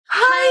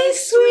Hi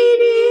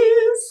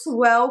sweeties!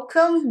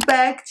 Welcome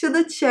back to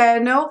the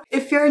channel.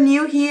 If you're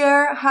new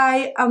here,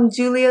 hi, I'm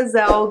Julia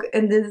Zelg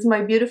and this is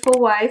my beautiful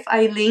wife,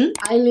 Eileen.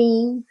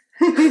 Eileen.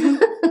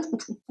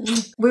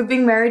 We've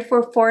been married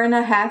for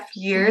 4.5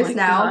 years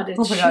now. God,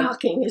 it's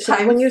shocking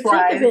Time when you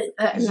flies. think of it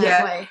that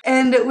way.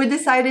 And we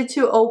decided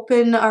to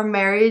open our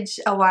marriage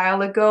a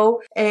while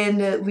ago,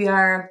 and we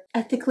are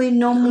ethically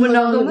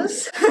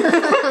non-monogamous.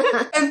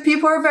 And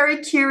people are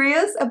very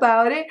curious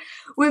about it.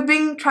 We've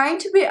been trying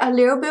to be a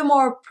little bit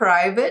more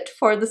private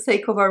for the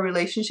sake of our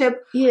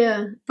relationship.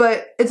 Yeah.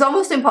 But it's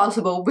almost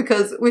impossible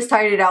because we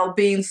started out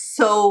being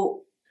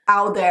so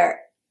out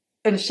there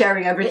and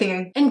sharing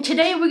everything. And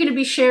today we're going to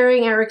be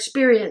sharing our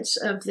experience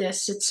of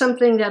this. It's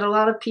something that a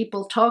lot of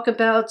people talk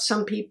about.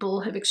 Some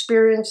people have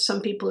experienced,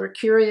 some people are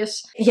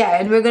curious. Yeah,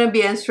 and we're going to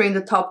be answering the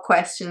top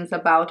questions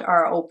about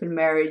our open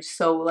marriage.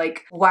 So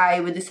like why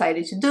we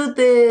decided to do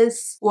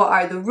this, what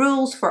are the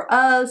rules for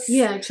us?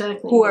 Yeah,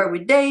 exactly. Who are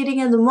we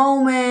dating at the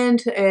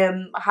moment,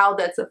 how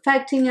that's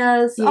affecting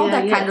us, all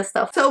that kind of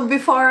stuff. So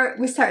before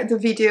we start the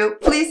video,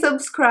 please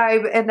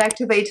subscribe and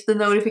activate the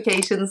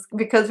notifications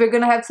because we're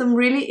going to have some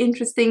really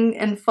interesting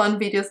and fun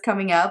videos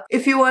coming up.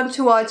 If you want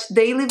to watch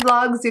daily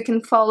vlogs, you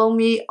can follow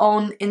me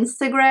on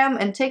Instagram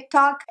and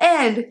TikTok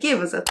and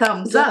give us a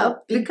thumbs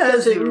up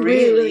because it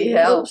really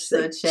helps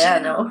the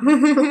channel.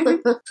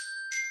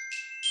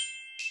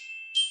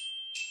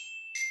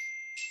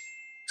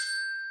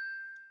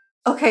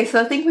 Okay,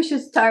 so I think we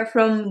should start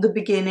from the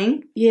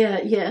beginning.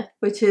 Yeah.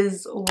 Which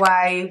is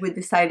why we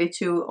decided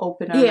to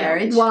open our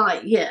marriage. Why?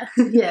 Yeah,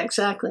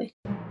 exactly.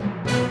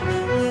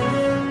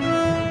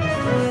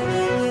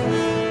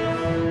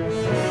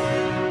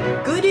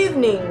 Good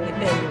evening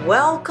and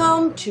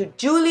welcome to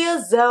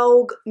Julia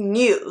Zelg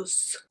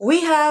News.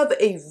 We have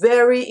a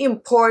very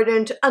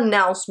important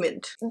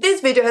announcement.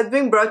 This video has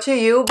been brought to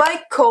you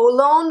by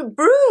Colon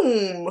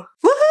Broom.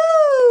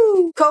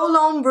 Woohoo!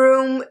 Colon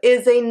Broom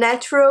is a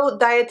natural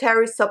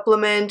dietary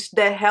supplement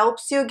that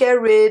helps you get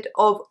rid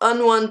of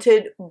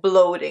unwanted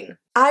bloating.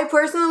 I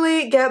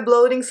personally get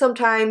bloating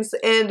sometimes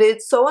and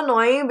it's so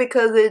annoying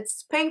because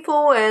it's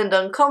painful and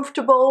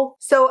uncomfortable.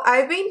 So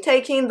I've been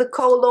taking the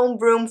Colon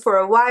Broom for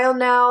a while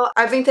now.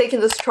 I've been taking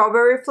the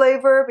strawberry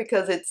flavor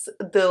because it's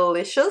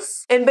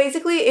delicious. And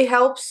basically it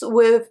helps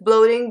with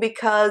bloating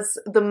because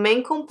the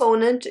main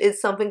component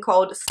is something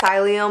called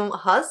psyllium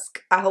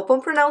husk. I hope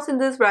I'm pronouncing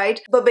this right.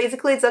 But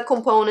basically it's a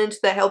component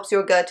that helps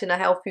your gut in a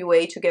healthy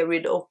way to get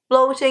rid of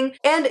bloating.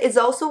 And it's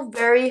also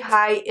very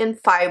high in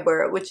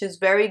fiber, which is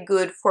very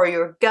good for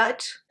your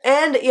gut,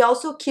 and it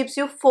also keeps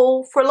you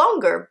full for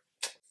longer.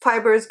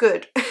 Fiber is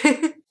good.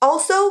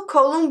 Also,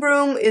 Colon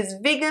Broom is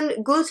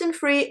vegan,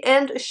 gluten-free,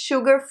 and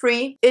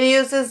sugar-free. It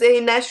uses a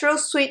natural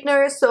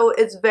sweetener, so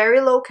it's very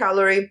low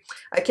calorie.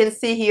 I can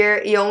see here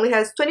it only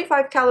has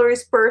 25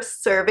 calories per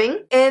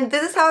serving, and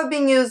this is how I've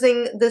been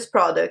using this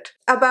product.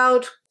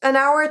 About an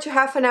hour to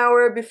half an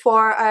hour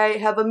before I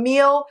have a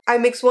meal, I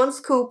mix 1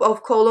 scoop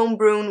of Colon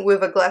Broom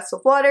with a glass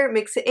of water,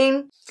 mix it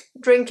in,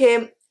 drink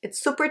it. It's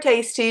super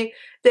tasty.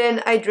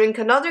 Then I drink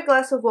another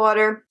glass of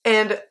water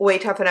and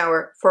wait half an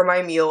hour for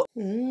my meal.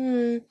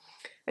 And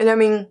I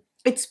mean,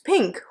 it's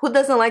pink. Who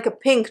doesn't like a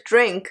pink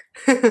drink?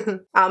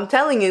 I'm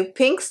telling you,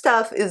 pink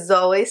stuff is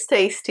always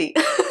tasty.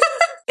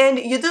 And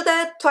you do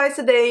that twice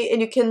a day and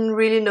you can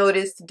really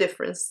notice the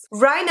difference.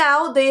 Right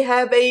now, they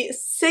have a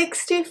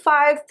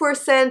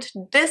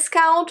 65%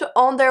 discount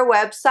on their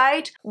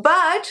website,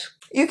 but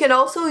you can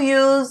also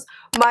use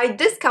my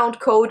discount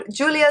code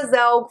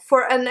JuliaZelg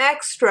for an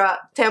extra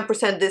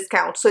 10%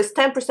 discount. So it's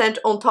 10%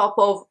 on top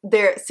of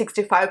their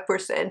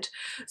 65%.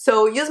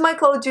 So use my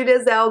code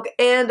JuliaZelg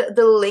and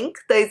the link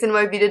that is in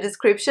my video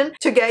description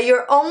to get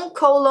your own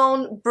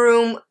Colon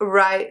Broom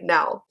right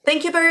now.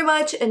 Thank you very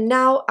much, and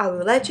now I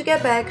will let you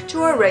get back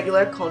to our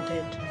regular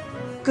content.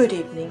 Good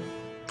evening.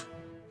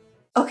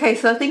 Okay,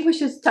 so I think we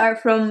should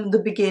start from the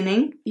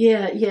beginning.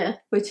 Yeah.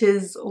 Which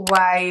is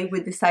why we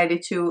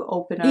decided to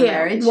open our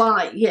marriage.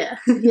 Why? Yeah,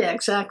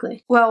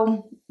 exactly.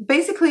 Well,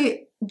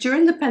 basically,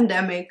 during the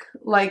pandemic,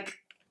 like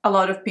a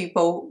lot of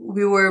people,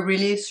 we were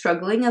really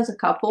struggling as a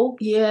couple.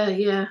 Yeah,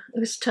 it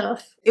was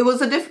tough. It was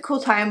a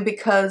difficult time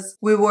because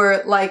we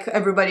were, like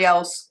everybody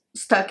else,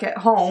 stuck at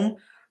home.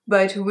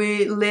 But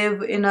we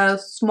live in a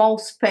small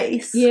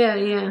space.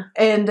 Yeah.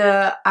 And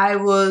I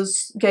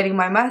was getting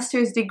my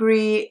master's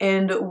degree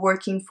and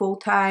working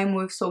full-time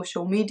with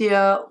social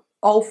media,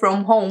 all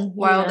from home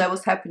while that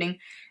was happening.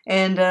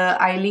 And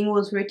Eileen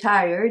was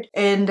retired,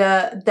 and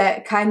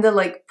that kind of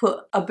like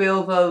put a bit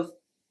of a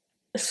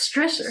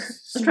stressor.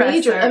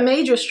 A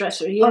major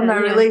stressor on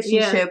our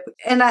relationship.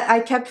 And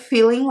I kept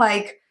feeling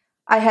like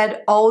I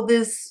had all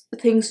these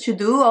things to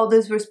do, all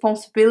these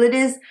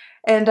responsibilities,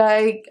 and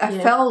I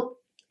felt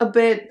a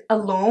bit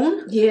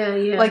alone.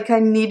 Yeah. Like I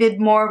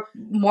needed more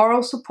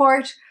moral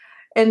support,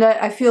 and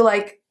I feel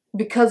like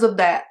because of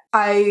that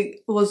I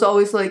was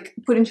always like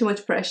putting too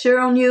much pressure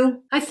on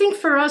you. I think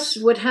for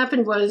us what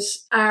happened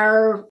was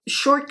our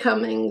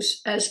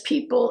shortcomings as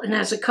people and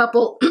as a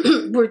couple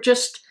were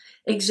just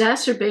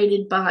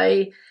exacerbated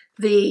by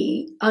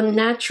the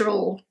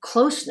unnatural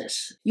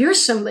closeness. You're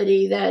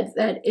somebody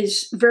that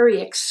is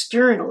very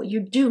external. You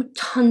do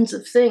tons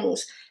of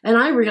things. And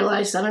I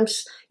realize that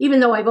even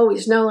though I've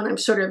always known I'm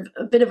sort of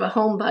a bit of a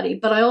homebody,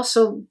 but I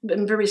also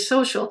am very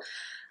social.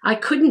 I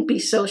couldn't be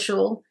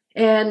social.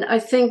 And I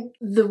think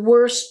the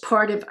worst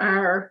part of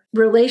our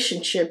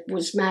relationship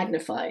was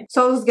magnified.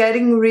 So I was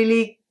getting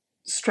really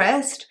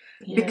stressed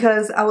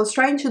because I was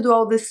trying to do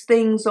all these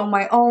things on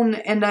my own,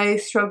 and I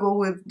struggle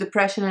with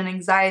depression and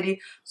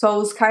anxiety. So I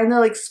was kind of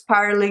like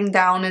spiraling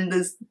down in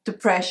this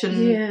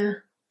depression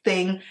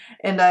thing.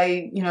 And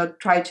I,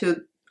 tried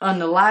to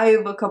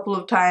unalive a couple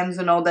of times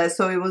and all that.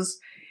 So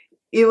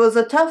it was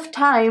a tough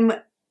time,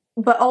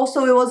 but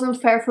also it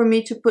wasn't fair for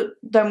me to put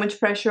that much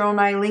pressure on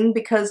Eileen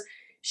because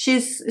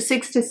she's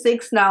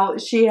 66 now.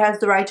 She has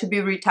the right to be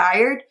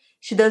retired.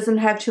 She doesn't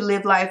have to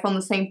live life on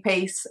the same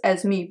pace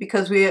as me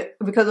because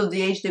of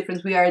the age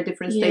difference, we are at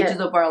different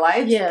stages of our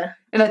lives. Yeah.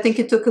 And I think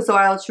it took us a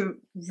while to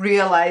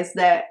realize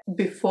that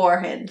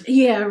beforehand.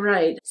 Yeah,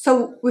 right.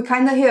 So we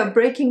kind of hit a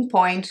breaking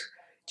point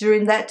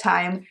during that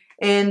time.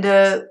 And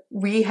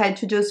we had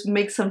to just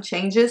make some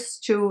changes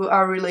to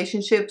our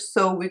relationship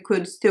so we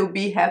could still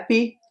be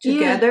happy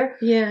together.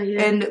 Yeah.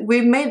 And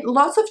we made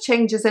lots of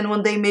changes, and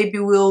one day maybe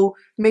we'll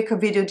make a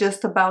video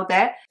just about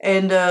that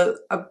and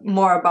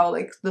more about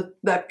like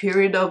that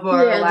period of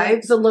our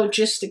lives. The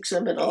logistics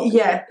of it all.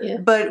 Yeah.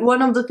 But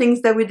one of the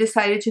things that we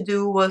decided to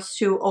do was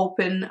to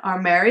open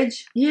our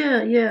marriage.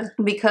 Yeah.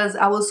 Because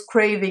I was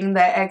craving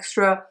that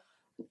extra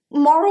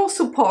moral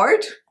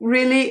support,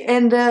 really,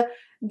 and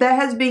that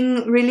has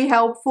been really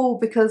helpful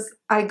because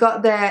I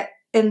got that,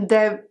 and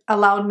that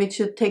allowed me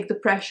to take the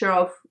pressure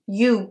off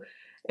you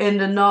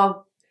and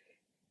not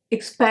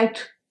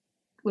expect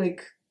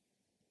like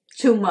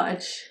too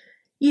much.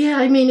 Yeah,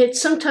 I mean,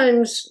 it's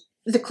sometimes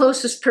the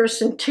closest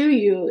person to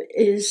you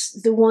is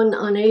the one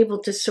unable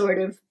to sort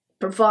of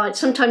provide.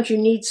 Sometimes you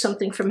need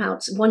something from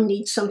outside. One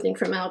needs something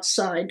from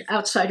outside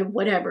of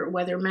whatever,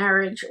 whether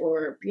marriage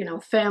or,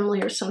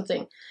 family or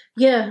something.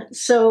 Yeah.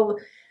 So,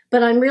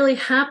 but I'm really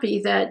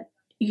happy that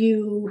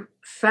you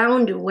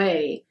found a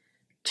way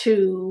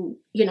to,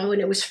 and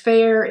it was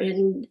fair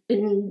and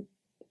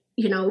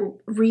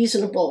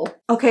reasonable.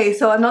 Okay,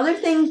 so another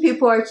thing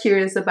people are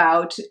curious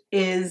about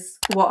is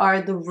what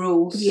are the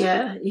rules?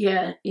 Yeah.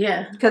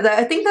 Because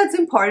I think that's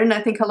important.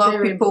 I think a lot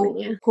of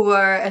people who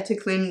are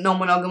ethically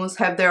non-monogamous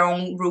have their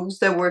own rules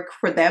that work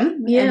for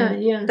them.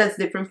 Yeah. That's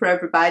different for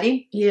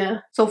everybody. Yeah.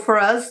 So for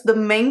us, the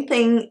main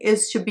thing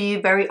is to be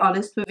very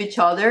honest with each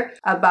other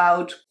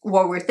about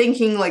what we're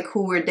thinking, like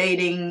who we're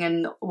dating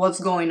and what's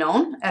going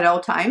on at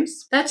all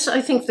times. That's,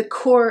 I think, the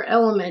core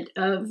element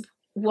of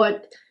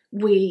what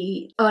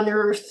we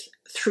unearthed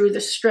through the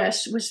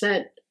stress was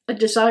that a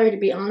desire to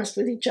be honest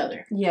with each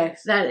other.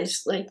 Yes. That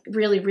is like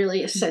really,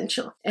 really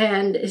essential.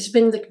 And it's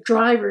been the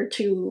driver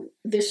to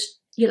this,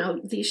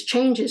 these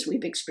changes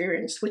we've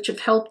experienced, which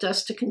have helped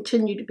us to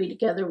continue to be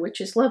together,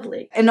 which is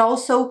lovely. And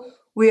also,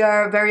 we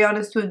are very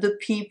honest with the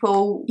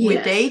people we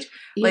date,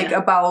 like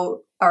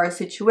about our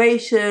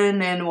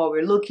situation and what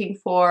we're looking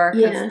for.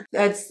 Yeah.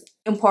 That's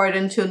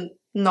important to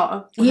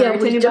not hurt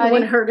anybody. Don't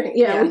want to hurt it.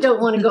 We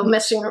don't want to go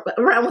messing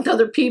around with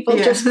other people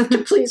just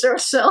to please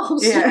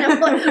ourselves.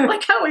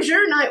 Like, how was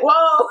your night?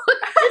 Whoa.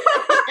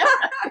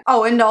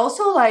 Oh, and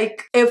also,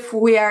 like, if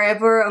we are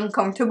ever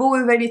uncomfortable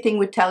with anything,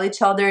 we tell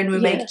each other and we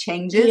make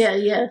changes.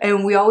 Yeah.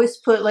 And we always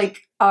put, like,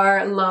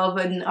 our love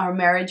and our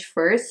marriage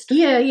first.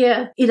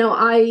 Yeah.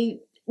 I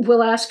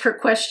will ask her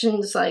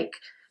questions, like,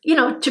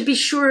 to be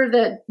sure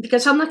that,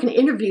 because I'm not going to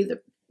interview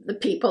the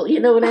people, you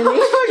know what I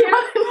mean?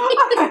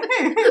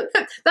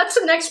 That's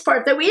the next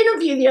part, that we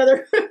interview the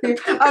other person.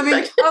 I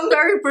mean, I'm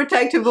very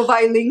protective of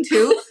Eileen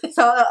too,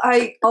 so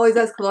I always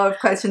ask a lot of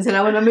questions, and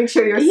I want to make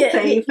sure you're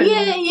safe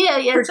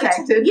and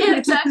protected.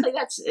 Exactly.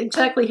 That's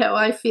exactly how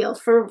I feel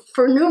for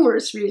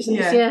numerous reasons.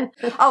 Yeah.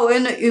 Oh,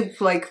 and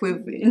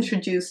we've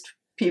introduced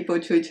people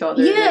to each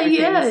other. Yeah.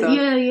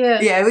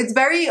 Yeah, it's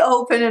very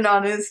open and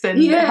honest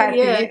and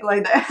happy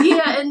like that.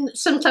 Yeah, and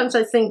sometimes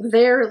I think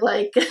they're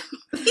like,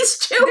 these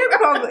two. They're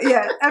probably,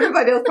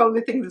 everybody else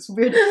probably thinks it's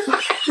weird.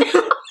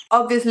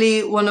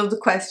 Obviously, one of the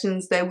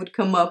questions that would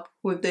come up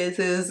with this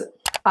is,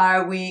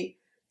 are we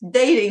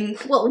dating?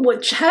 Well,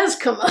 which has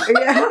come up.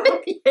 Yeah.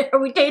 Are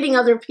we dating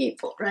other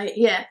people, right?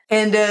 Yeah.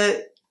 And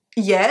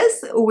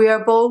yes, we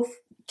are both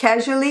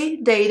casually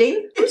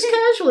dating. Who's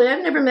casually?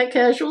 I've never met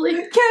casually.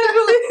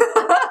 Casually.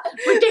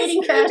 We're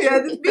dating casually.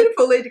 Yeah, this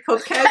beautiful lady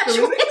called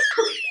Casually.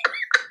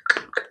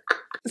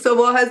 So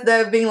what has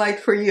that been like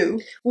for you?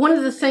 One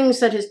of the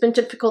things that has been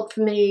difficult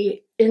for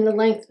me in the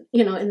length,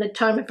 in the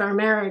time of our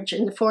marriage,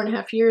 in the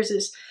 4.5 years,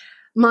 is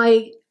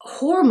my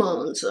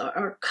hormones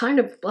are kind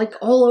of like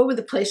all over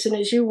the place. And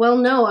as you well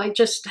know, I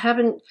just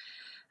haven't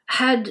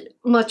had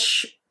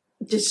much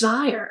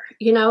desire,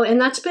 and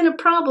that's been a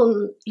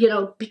problem,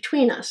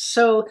 between us.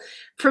 So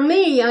for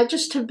me, I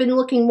just have been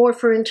looking more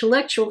for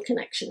intellectual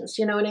connections,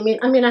 you know what I mean?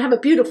 I mean, I have a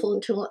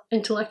beautiful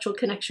intellectual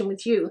connection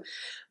with you,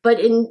 but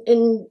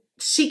in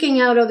seeking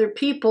out other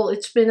people,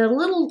 it's been a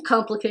little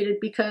complicated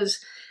because,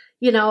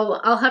 you know,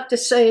 I'll have to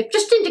say,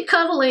 just into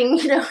cuddling,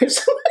 you know, or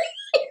something.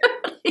 You know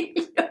what I mean?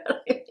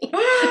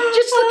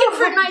 Just looking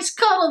for a nice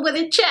cuddle with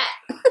a chat.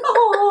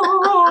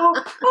 Oh,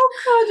 I'll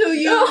cuddle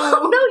you.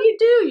 No,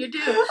 you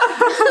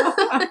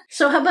do.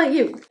 So how about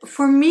you?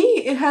 For me,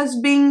 it has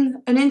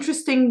been an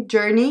interesting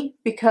journey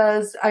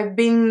because I've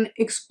been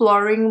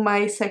exploring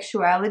my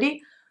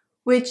sexuality,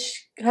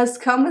 which has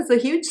come as a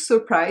huge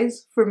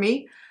surprise for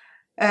me.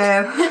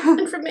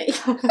 And for me.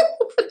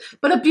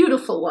 But a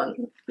beautiful one,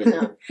 you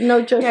know.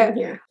 No judgment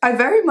here. I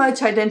very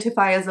much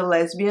identify as a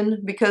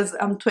lesbian because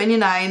I'm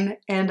 29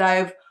 and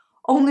I've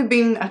only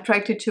been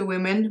attracted to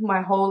women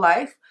my whole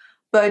life.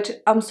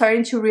 But I'm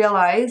starting to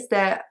realize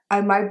that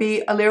I might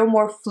be a little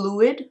more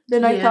fluid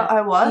than I thought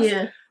I was,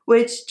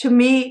 which to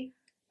me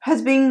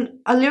has been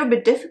a little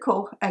bit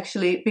difficult,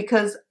 actually,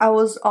 because I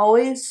was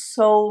always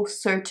so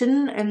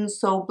certain and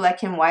so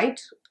black and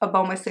white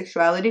about my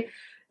sexuality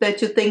that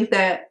to think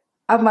that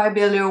I might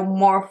be a little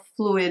more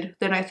fluid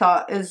than I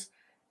thought is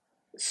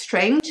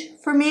strange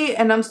for me,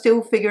 and I'm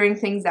still figuring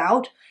things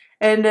out.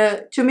 And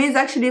to me, it's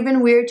actually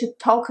even weird to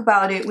talk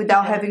about it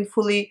without having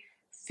fully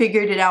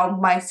figured it out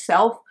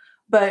myself.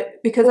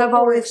 But because I've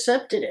always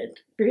accepted it,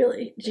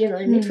 really, do you know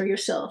what I mean, for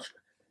yourself.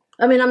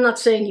 I mean, I'm not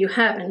saying you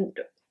haven't,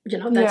 you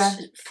know,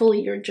 that's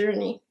fully your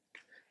journey.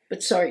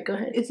 But sorry, go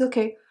ahead. It's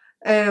okay.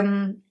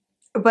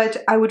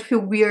 But I would feel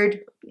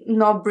weird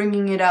not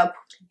bringing it up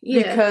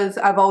because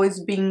I've always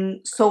been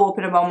so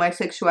open about my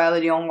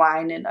sexuality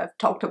online and I've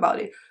talked about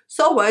it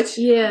so much.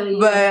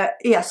 But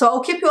so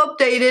I'll keep you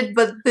updated,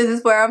 but this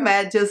is where I'm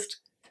at, just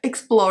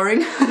exploring.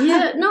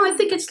 No, I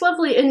think it's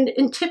lovely.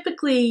 And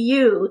typically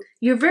you're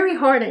very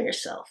hard on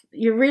yourself.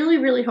 You're really,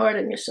 really hard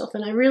on yourself.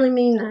 And I really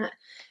mean that.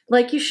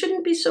 Like, you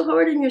shouldn't be so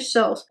hard on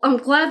yourself. I'm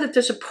glad that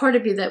there's a part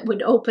of you that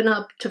would open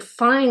up to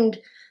find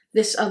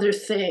this other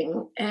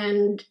thing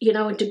and, you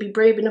know, and to be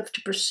brave enough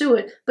to pursue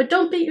it. But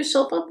don't beat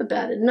yourself up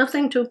about it.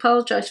 Nothing to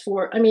apologize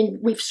for. I mean,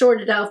 we've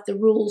sorted out the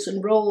rules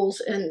and roles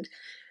and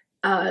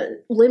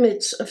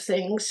limits of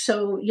things.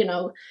 So, you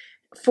know,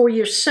 for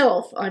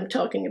yourself, I'm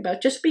talking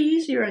about, just be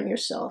easier on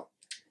yourself.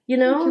 You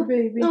know? Thank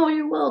you, baby. Oh,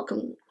 you're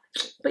welcome.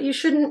 But you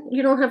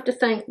don't have to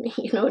thank me.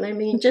 You know what I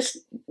mean? Just,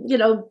 you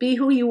know, be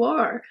who you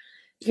are.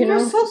 You're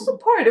so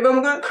supportive.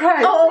 I'm going to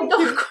cry. Oh,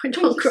 don't cry.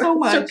 Thank you so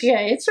much. It's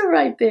okay. It's all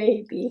right,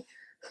 baby.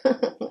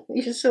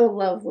 You're so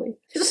lovely.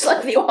 It's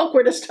like the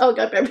awkwardest hug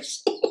I've ever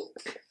seen.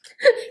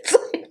 It's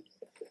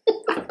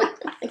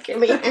like, give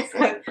me a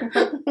hand.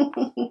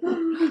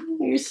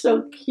 You're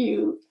so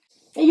cute.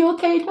 Are you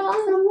okay,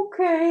 darling? I'm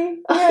okay.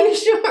 Are you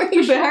sure?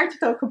 It's a bit hard to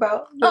talk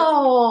about.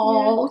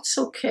 Oh, it's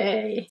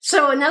okay.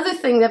 So another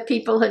thing that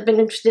people have been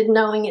interested in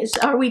knowing is,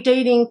 are we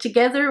dating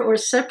together or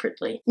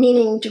separately?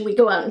 Meaning, do we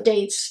go out on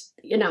dates,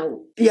 you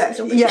know? That's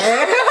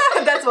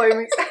what it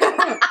means.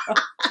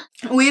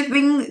 We've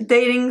been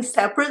dating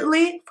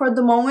separately for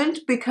the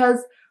moment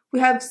because we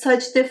have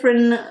such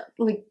different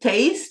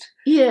taste.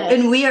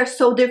 And we are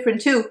so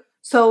different too.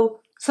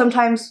 So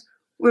sometimes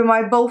we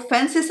might both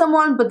fancy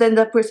someone, but then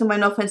that person might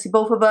not fancy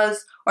both of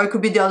us. Or it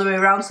could be the other way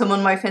around.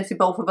 Someone might fancy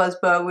both of us,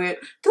 but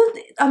don't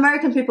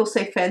American people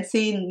say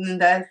fancy and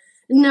that?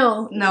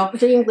 No,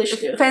 the English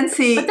do.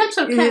 Fancy. But that's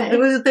okay.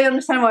 Do they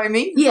understand what I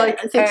mean? Yeah,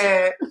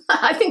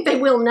 I think they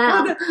will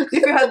now. If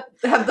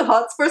you have the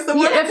hots for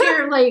someone. Yeah, if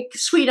you're like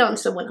sweet on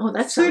someone. Oh,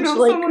 that sounds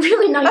like someone.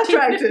 Really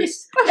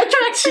 1950s.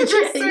 Attracted.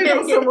 Sweet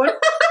on someone.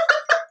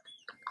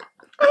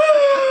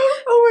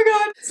 Oh my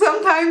God.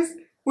 Sometimes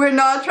we're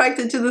not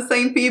attracted to the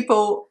same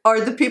people, or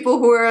the people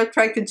who we're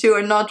attracted to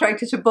are not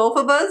attracted to both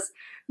of us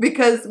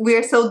because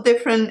we're so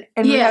different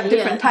and we have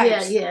different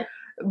types.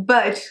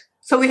 But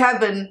so we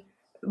haven't.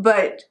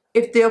 But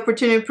if the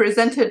opportunity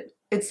presented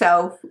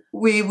itself,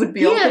 we would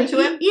be open to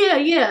it.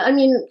 Yeah. I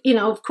mean, you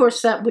know, of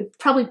course, that would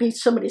probably be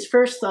somebody's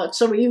first thought.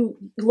 So are you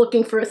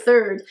looking for a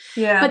third?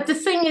 Yeah. But the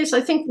thing is, I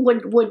think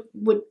what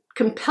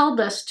compelled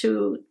us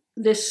to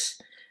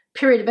this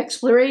period of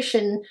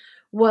exploration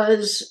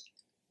was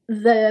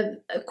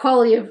the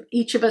quality of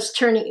each of us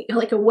turning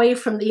like away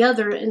from the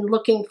other and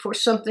looking for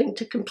something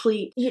to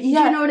complete. You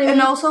know what I mean?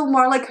 And also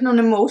more like on an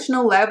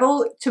emotional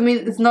level. To me,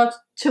 it's not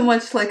too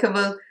much like of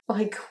a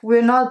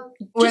we're not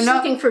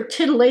looking for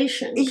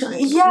titillation.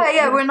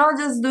 We're not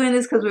just doing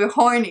this because we're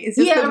horny. It's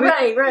just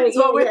right. It's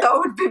what we thought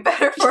would be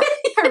better for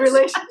a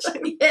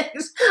relationship.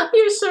 Yes,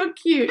 you're so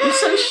cute. You're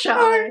so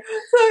shy.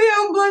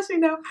 I'm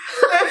blushing now.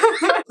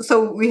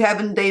 So we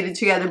haven't dated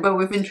together, but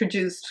we've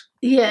introduced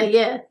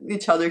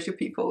each other to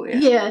people.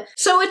 Yeah.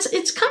 So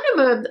it's kind of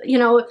a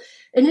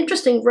an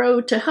interesting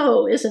road to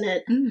hoe, isn't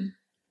it?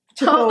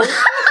 To hoe.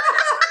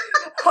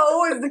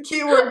 Hoe is the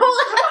key word. All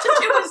I had to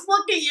do was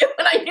look at you,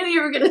 and I knew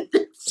you were going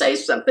to say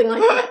something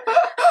like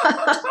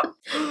that.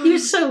 You're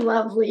so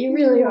lovely. You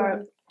really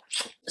are.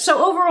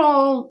 So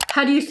overall,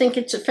 how do you think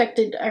it's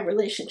affected our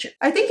relationship?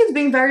 I think it's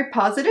been very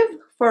positive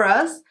for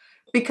us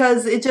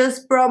because it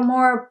just brought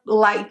more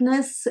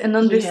lightness and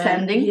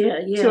understanding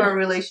to our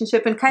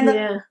relationship and kind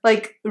of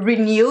like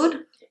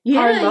renewed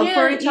our love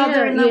for each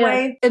other in a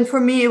way. And for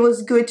me, it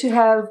was good to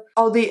have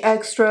all the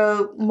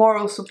extra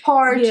moral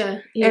support.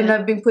 And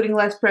I've been putting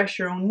less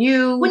pressure on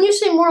you. When you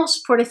say moral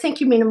support, I think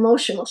you mean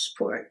emotional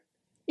support.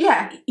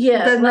 Yeah.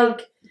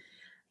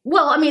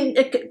 Well, I mean,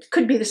 it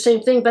could be the same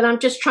thing, but I'm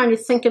just trying to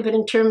think of it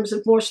in terms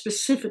of more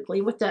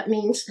specifically what that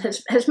means,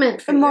 has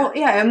meant for you.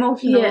 Yeah,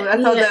 emotional.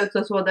 I thought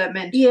that's what that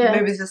meant.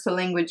 Maybe it's just a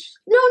language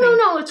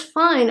No, it's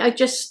fine. I'm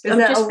just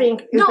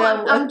exploring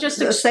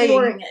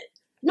it.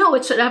 No,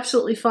 it's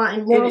absolutely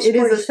fine. It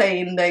is a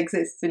saying that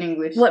exists in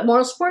English. What,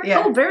 moral support?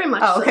 Yeah. Oh, very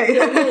much so. Okay.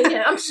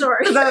 Yeah, I'm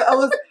sorry. I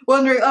was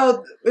wondering,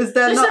 is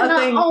that not a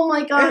thing? Oh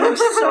my God, I'm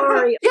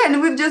sorry.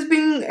 And we've just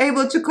been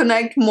able to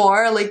connect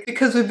more, like,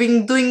 because we've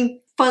been doing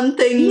fun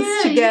things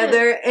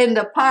together and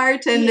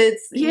apart, and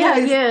it's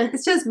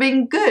just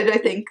been good, I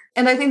think.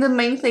 And I think the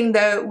main thing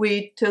that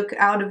we took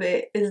out of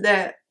it is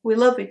that we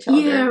love each other.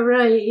 Yeah,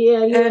 right.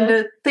 Yeah.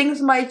 And things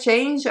might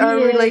change. Our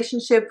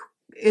relationship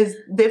is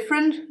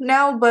different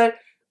now, but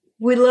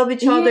we love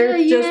each other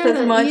just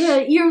as much.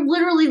 Yeah, you're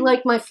literally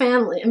like my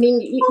family. I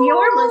mean,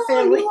 you're my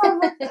family. You are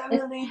my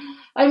family.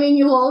 I mean,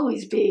 you'll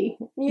always be.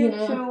 You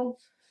too.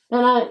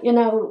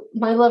 And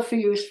my love for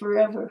you is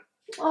forever.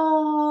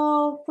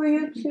 Oh, for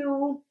you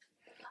too.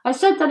 I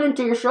sent that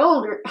into your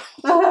shoulder.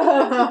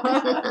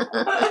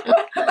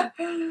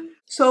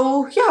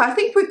 So, yeah, I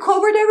think we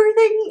covered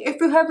everything.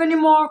 If you have any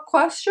more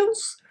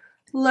questions,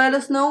 let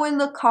us know in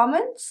the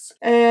comments.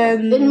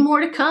 And more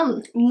to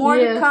come. More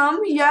to come,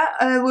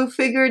 we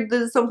figured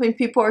this is something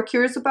people are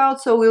curious about,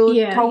 so we'll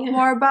talk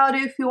more about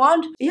it if you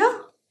want. Yeah.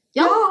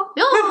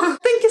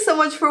 Thank you so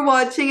much for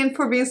watching and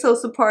for being so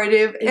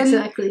supportive.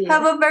 Exactly. And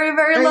have a very,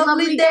 very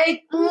lovely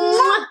day.